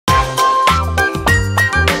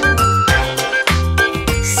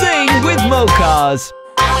Mocas.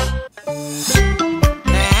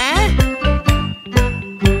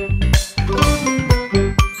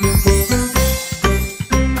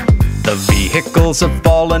 The vehicles have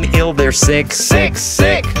fallen ill, they're sick, sick,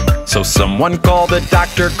 sick. So someone call the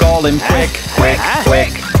doctor, call him quick, quick,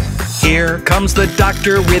 quick. Here comes the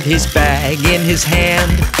doctor with his bag in his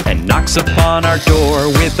hand and knocks upon our door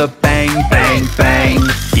with a bang, bang, bang.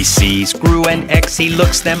 He sees Gru and X, he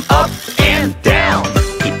looks them up and down.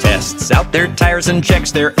 He tests out their tires and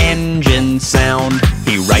checks their engine sound.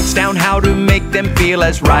 He writes down how to make them feel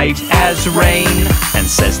as right as rain and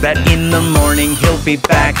says that in the morning he'll be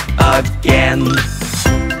back again.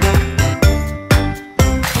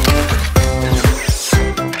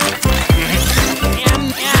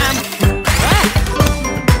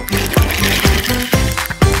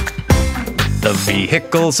 The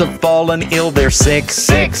vehicles have fallen ill, they're sick,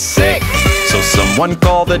 sick, sick. So someone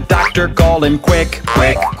call the doctor, call him quick,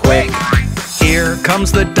 quick, quick. Here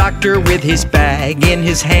comes the doctor with his bag in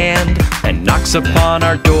his hand and knocks upon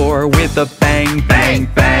our door with a bang, bang,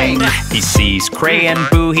 bang. He sees Cray and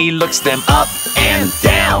Boo, he looks them up and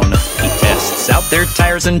down. He tests out their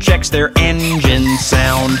tires and checks their engine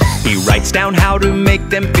sound. He writes down how to make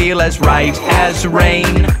them feel as right as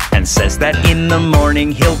rain and says that in the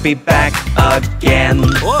morning he'll be back again.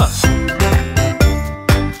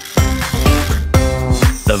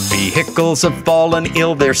 The vehicles have fallen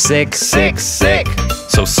ill, they're sick, sick, sick.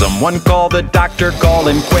 So someone call the doctor, call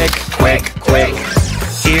him quick, quick, quick.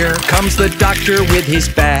 Here comes the doctor with his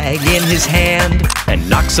bag in his hand and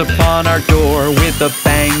knocks upon our door with a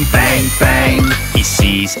bang, bang, bang. He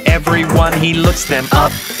sees everyone, he looks them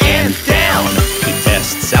up and down. He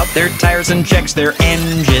tests out their tires and checks their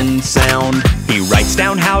engine sound. He writes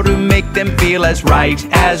down how to make them feel as right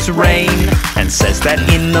as rain and says that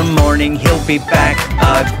in the morning he'll be back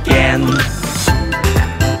again.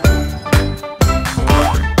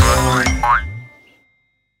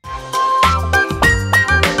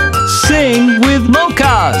 Sing with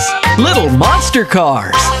Mocas, little monster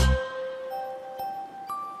cars.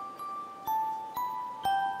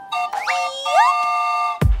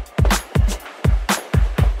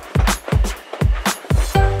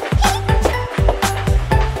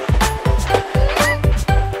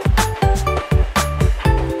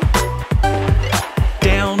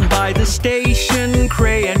 Down by the station,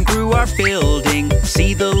 Cray and Gru are building.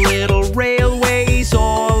 See the little railways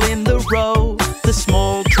all in the row. The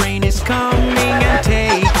small train is coming and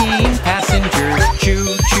taking passengers. Choo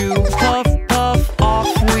choo, puff puff, off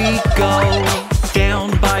we go.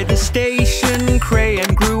 Down by the station, Cray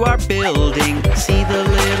and Gru are building. See the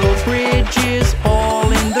little bridges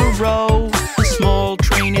all in the row. The small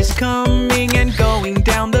train is coming and going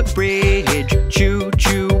down the bridge. Choo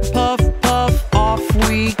choo, puff puff, off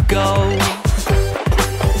we go.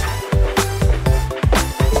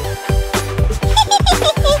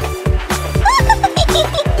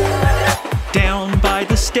 Down by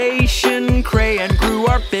the station, Cray and Gru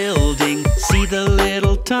are building. See the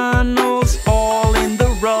little tunnels all in the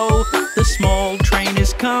row. The small train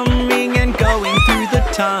is coming and going through the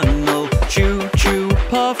tunnel. Choo choo,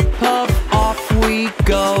 puff puff, off we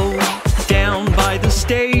go. Down by the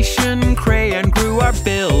station, Cray and Gru are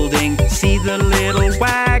building. See the little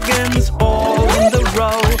wagons all in the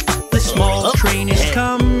row. The small train is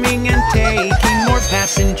coming and taking more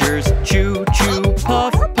passengers. Choo choo,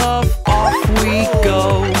 puff puff, off we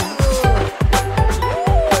go.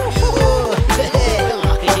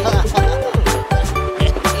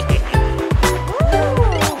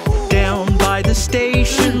 Down by the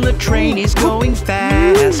station, the train is going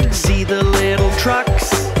fast. See the little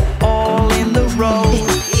trucks all in the row.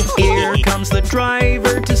 Here comes the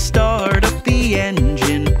driver to start up the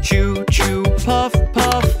engine. Choo choo, puff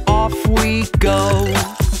puff, off we go.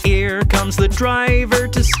 Here comes the driver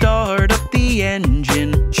to start up the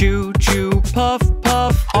engine. Choo choo, puff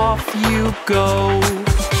puff, off you go.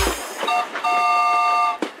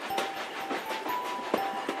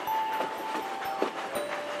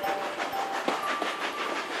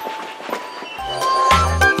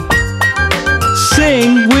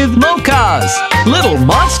 Sing with Mocas, little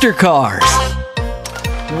monster cars.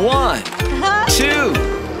 1, 2,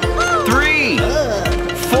 3,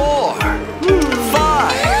 4,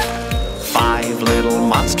 5. 5 little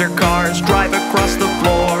monster cars drive across the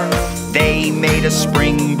floor. They made a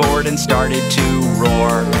springboard and started to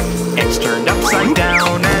roar. X turned upside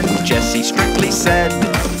down and Jessie strictly said,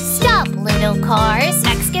 "Stop, little cars.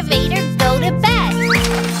 Excavator, go to bed."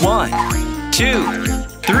 1, 2,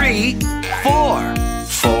 3, 4.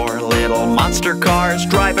 4 little monster cars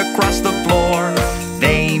drive across the floor.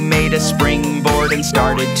 They made a springboard and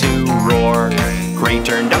started to roar. Gray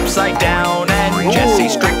turned upside down and Jessie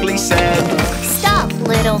strictly said, Stop,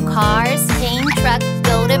 little cars. Game truck,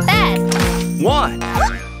 go to bed. 1,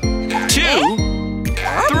 2,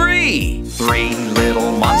 3. 3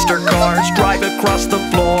 little monster cars drive across the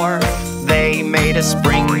floor. They made a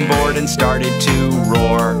springboard and started to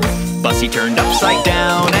roar. Bussy turned upside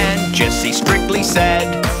down and Jessie strictly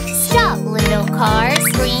said, Stop, little cars.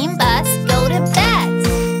 Green bus, go to bed.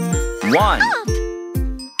 1,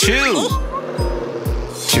 2.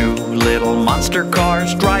 2 little monster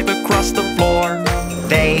cars drive across the floor.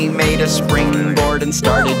 They made a springboard and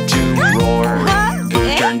started to roar.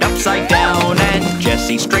 Boo turned upside down and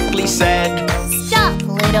Jessie strictly said, Stop,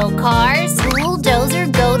 little cars. Bulldozer,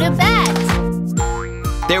 go to bed.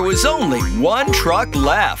 There was only one truck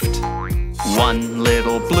left. One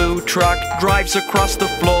little blue truck drives across the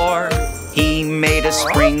floor. He made a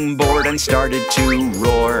springboard and started to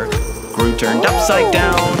roar. Gru turned upside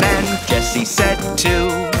down and Jessie said too,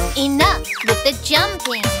 Enough with the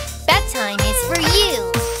jumping. Bedtime is for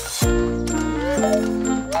you.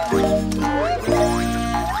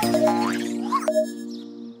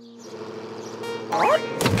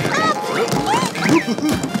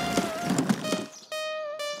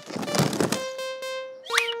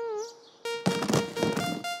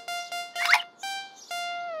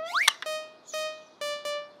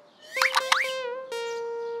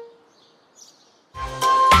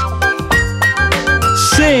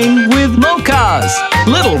 Sing with Mocas,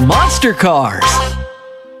 little monster cars.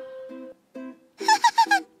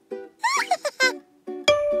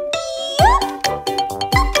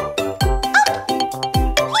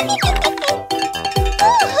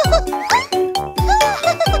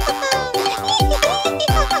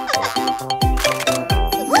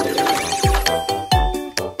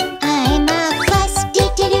 I'm a bus,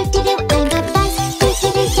 do-do-do-do-do. I'm a bus,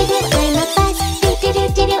 do-do-do-do-do. I'm a bus,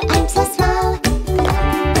 do-do-do-do-do. I'm so small.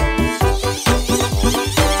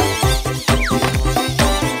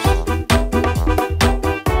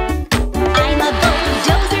 I'm a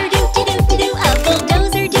bulldozer, do-do-do-do-do. A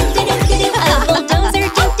bulldozer, do-do-do-do-do. A bulldozer,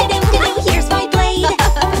 do-do-do-do-do. Here's my blade.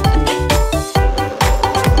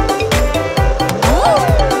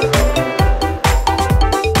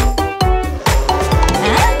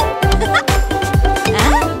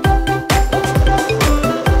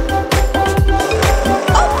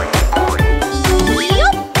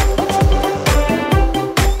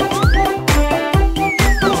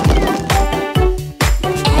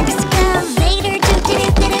 Excavator,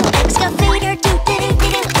 do-do-do-do-do. Excavator,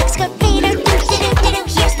 do-do-do-do-do. Excavator, do-do-do-do-do.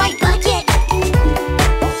 Here's my bucket.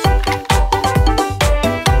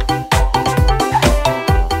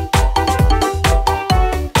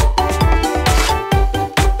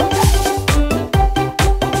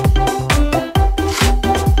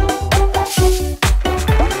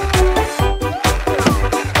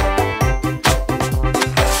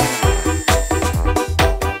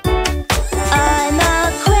 I'm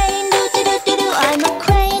a crane, do-do-do-do-do. I'm a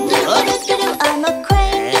crane, do-do-do-do-do. I'm a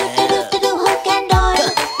crane, do-do-do-do-do. Hook and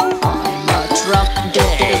arm. I'm a truck,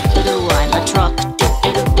 do-do-do-do-do. I'm a truck,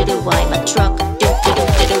 do-do-do-do-do. I'm a truck,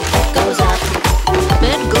 do-do-do-do-do. Bed goes up,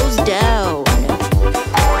 bed goes down.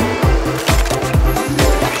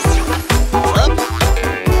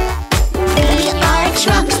 We are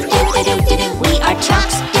trucks, do-do-do-do-do. We are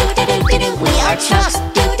trucks, do-do-do-do-do. We are trucks,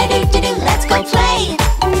 do-do-do-do-do. Let's go play.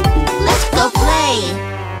 Let's go play.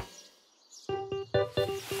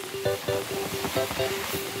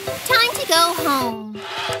 Time to go home.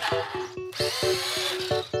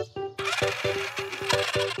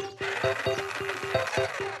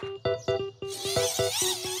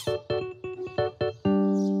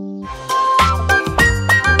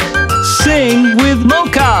 Sing with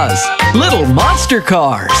Mocas, little monster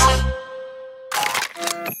cars.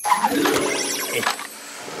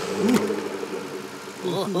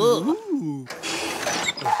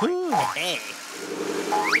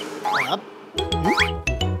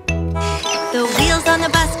 The wheels on the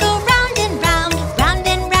bus go round and round, round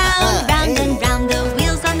and round, round and round. The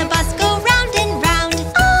wheels on the bus go round and round,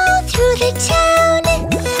 all through the town.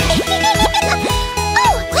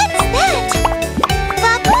 Oh, what's that?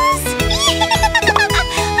 Bubbles?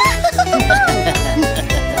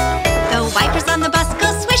 The wipers on the bus go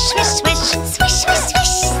swish, swish, swish, swish, swish,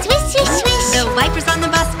 swish, swish, swish, swish. The wipers on the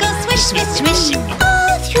bus go swish, swish, swish,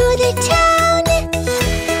 all through the town.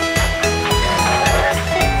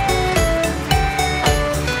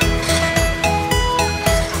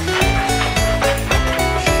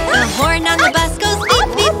 The horn on the bus goes beep,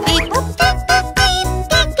 beep, beep.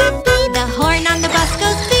 The horn on the bus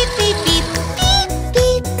goes beep, beep, beep. Beep,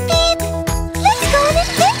 beep, beep. Let's go on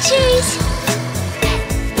adventures.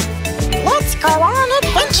 Let's go on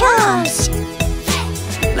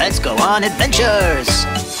Let's go on adventures.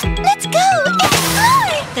 Let's go explore.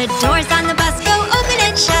 The doors on the bus go open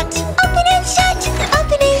and shut. Open and shut.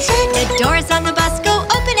 Open and shut. The doors on the bus go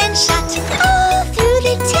open and shut. All through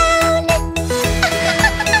the town.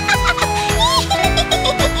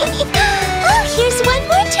 Oh, here's one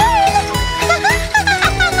more turn.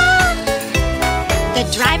 The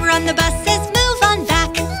driver on the bus says move on back.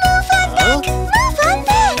 Move on back. Move on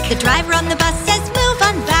back. The driver on the bus says move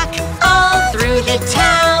on back. All through the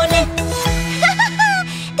town.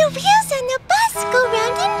 The wheels on the bus go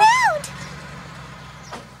round and round.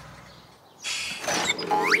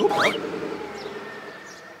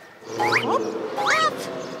 Up.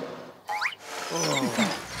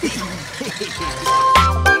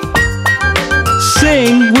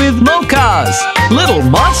 Sing with Mocas, little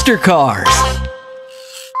monster cars.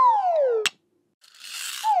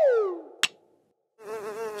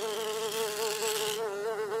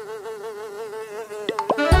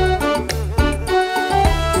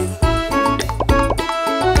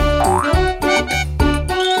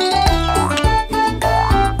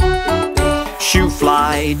 Shoo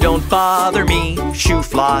fly, don't bother me. Shoo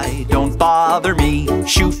fly, don't bother me.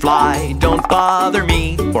 Shoo fly, don't bother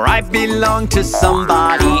me. For I belong to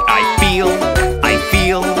somebody. I feel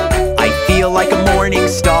like a morning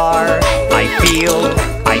star. I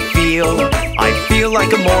feel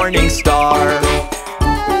like a morning star.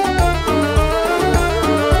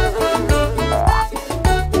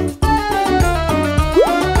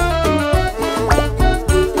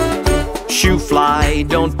 Shoo fly,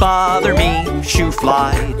 don't bother me. Shoo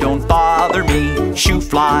fly, don't bother me. Shoo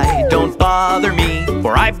fly, don't bother me.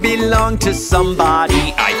 For I belong to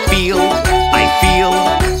somebody. I feel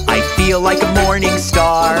like a morning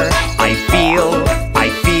star. I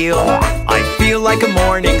feel like a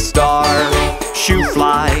morning star. Shoo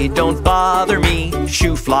fly, don't bother me.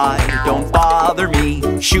 Shoo fly, don't bother me.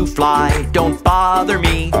 Shoo fly, don't bother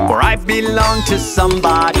me. For I belong to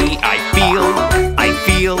somebody. I feel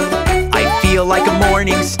like a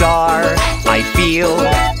morning star. I feel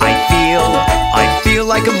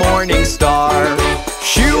like a morning star.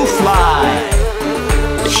 Shoo fly,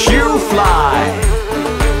 shoo fly,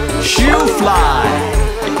 shoo fly,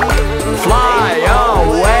 fly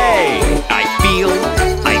away. I feel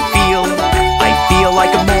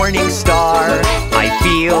like a morning star. I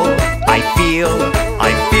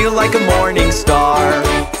feel like a morning star.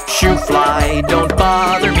 Shoo fly, don't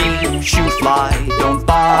bother me. Shoo fly, don't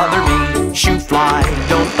bother me. Shoo fly,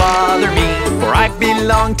 don't bother me. For I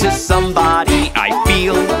belong to somebody. I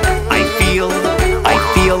feel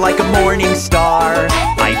like a morning star.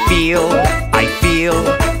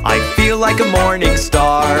 I feel like a morning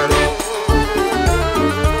star.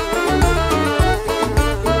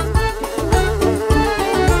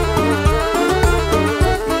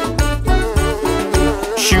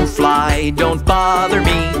 Shoo fly, don't bother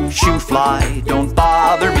me. Shoo fly, don't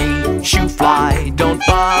bother me. Shoo fly, don't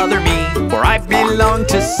bother me. For I belong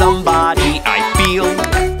to somebody. I feel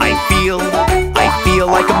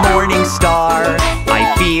like a morning star.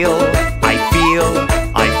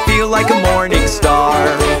 I feel like a morning star.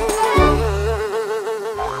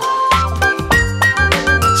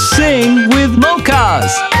 Sing with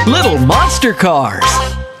Mocas, little monster cars.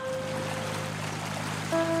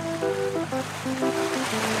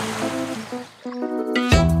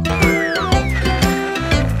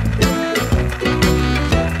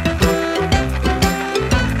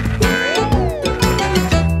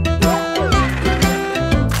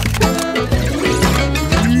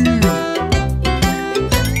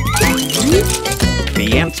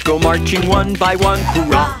 The ants go marching one by one,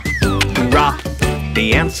 hurrah, hurrah.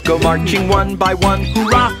 The ants go marching one by one,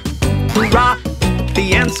 hurrah, hurrah.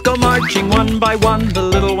 The ants go marching one by one. The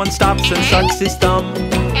little one stops and sucks his thumb.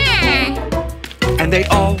 And they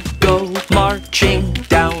all go marching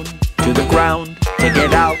down to the ground to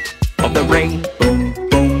get out of the rain. Boom,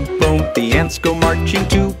 boom, boom. The ants go marching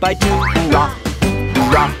two by two, hurrah,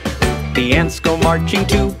 hurrah. The ants go marching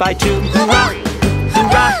two by two, hurrah,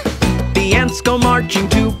 hurrah. The ants go marching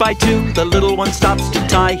two by two. The little one stops to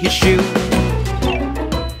tie his shoe.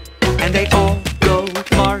 And they all go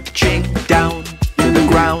marching down to the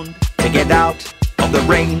ground to get out of the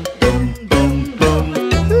rain. Boom, boom, boom.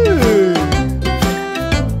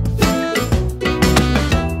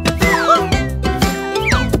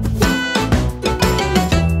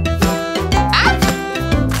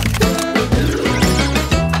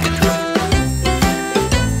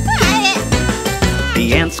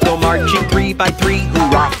 The ants go marching three by three,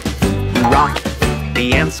 hurrah, hurrah.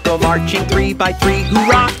 The ants go marching three by three,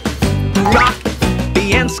 hurrah, hurrah.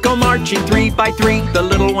 The ants go marching three by three. The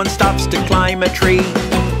little one stops to climb a tree.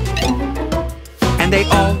 And And they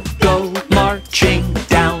all go marching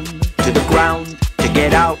down to the ground to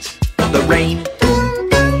get out of the rain. Boom,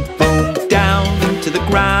 boom, boom, down to the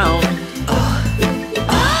ground.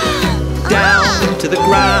 Down to the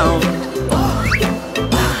ground.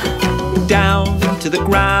 Down to the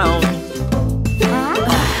ground.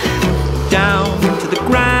 Down to the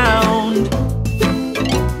ground.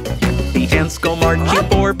 The ants go marching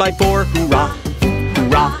 4 by 4, hurrah,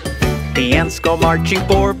 hurrah. The ants go marching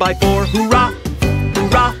 4 by 4, hurrah,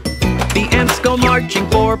 hurrah. The ants go marching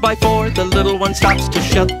 4 by 4. The little one stops to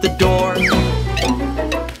shut the door.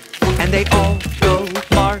 And they all go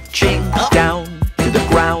marching down to the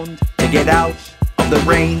ground to get out of the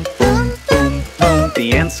rain. Boom, boom, boom.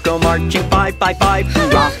 The ants go marching 5 by 5,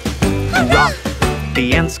 hurrah, hurrah.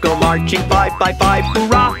 The ants go marching 5 by 5,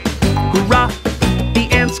 hurrah, hurrah. The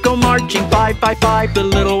ants go marching 5 by 5. The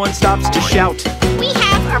little one stops to shout, We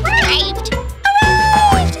have arrived!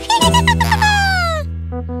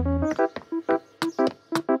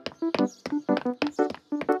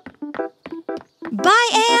 Bye,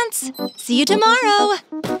 ants! See you tomorrow!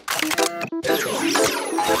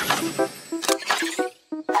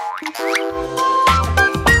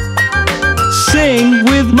 Sing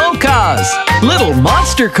with Mocas, little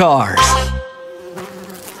monster cars.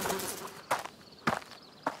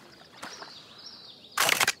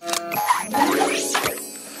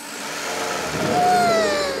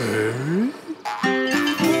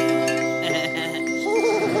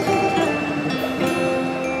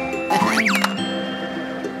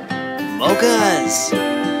 Mocas.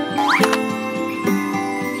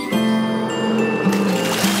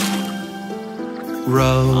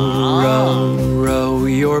 Row, row, row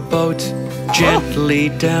your boat gently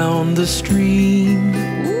down the stream.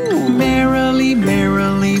 Merrily,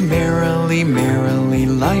 merrily, merrily, merrily,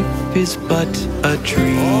 life is but a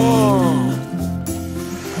dream.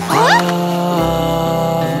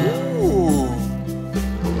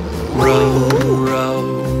 Row, row,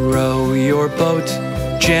 row your boat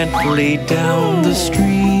gently down the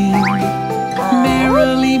stream.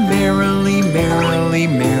 Merrily, merrily, merrily,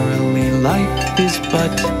 merrily, life is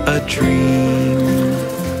but a dream.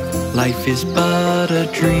 Life is but a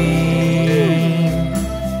dream.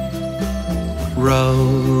 Row,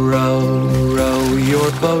 row, row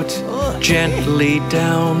your boat gently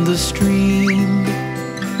down the stream.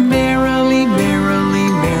 Merrily, merrily,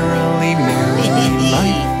 merrily, merrily,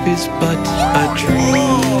 life is but a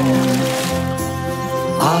dream.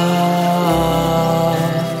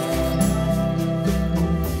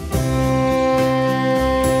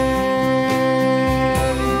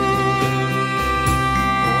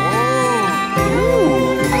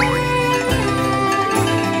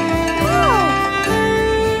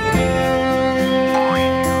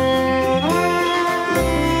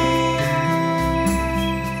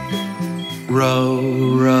 Row,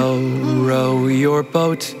 row, row your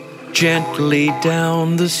boat gently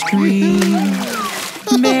down the stream.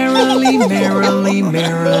 Merrily, merrily,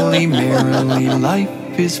 merrily, merrily,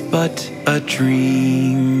 life is but a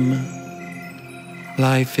dream.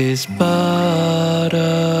 Life is but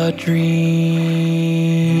a dream.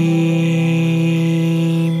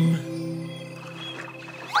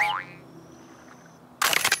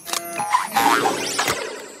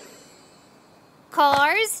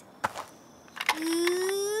 Cars.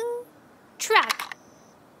 Truck.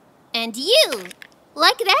 And you,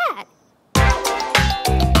 like that.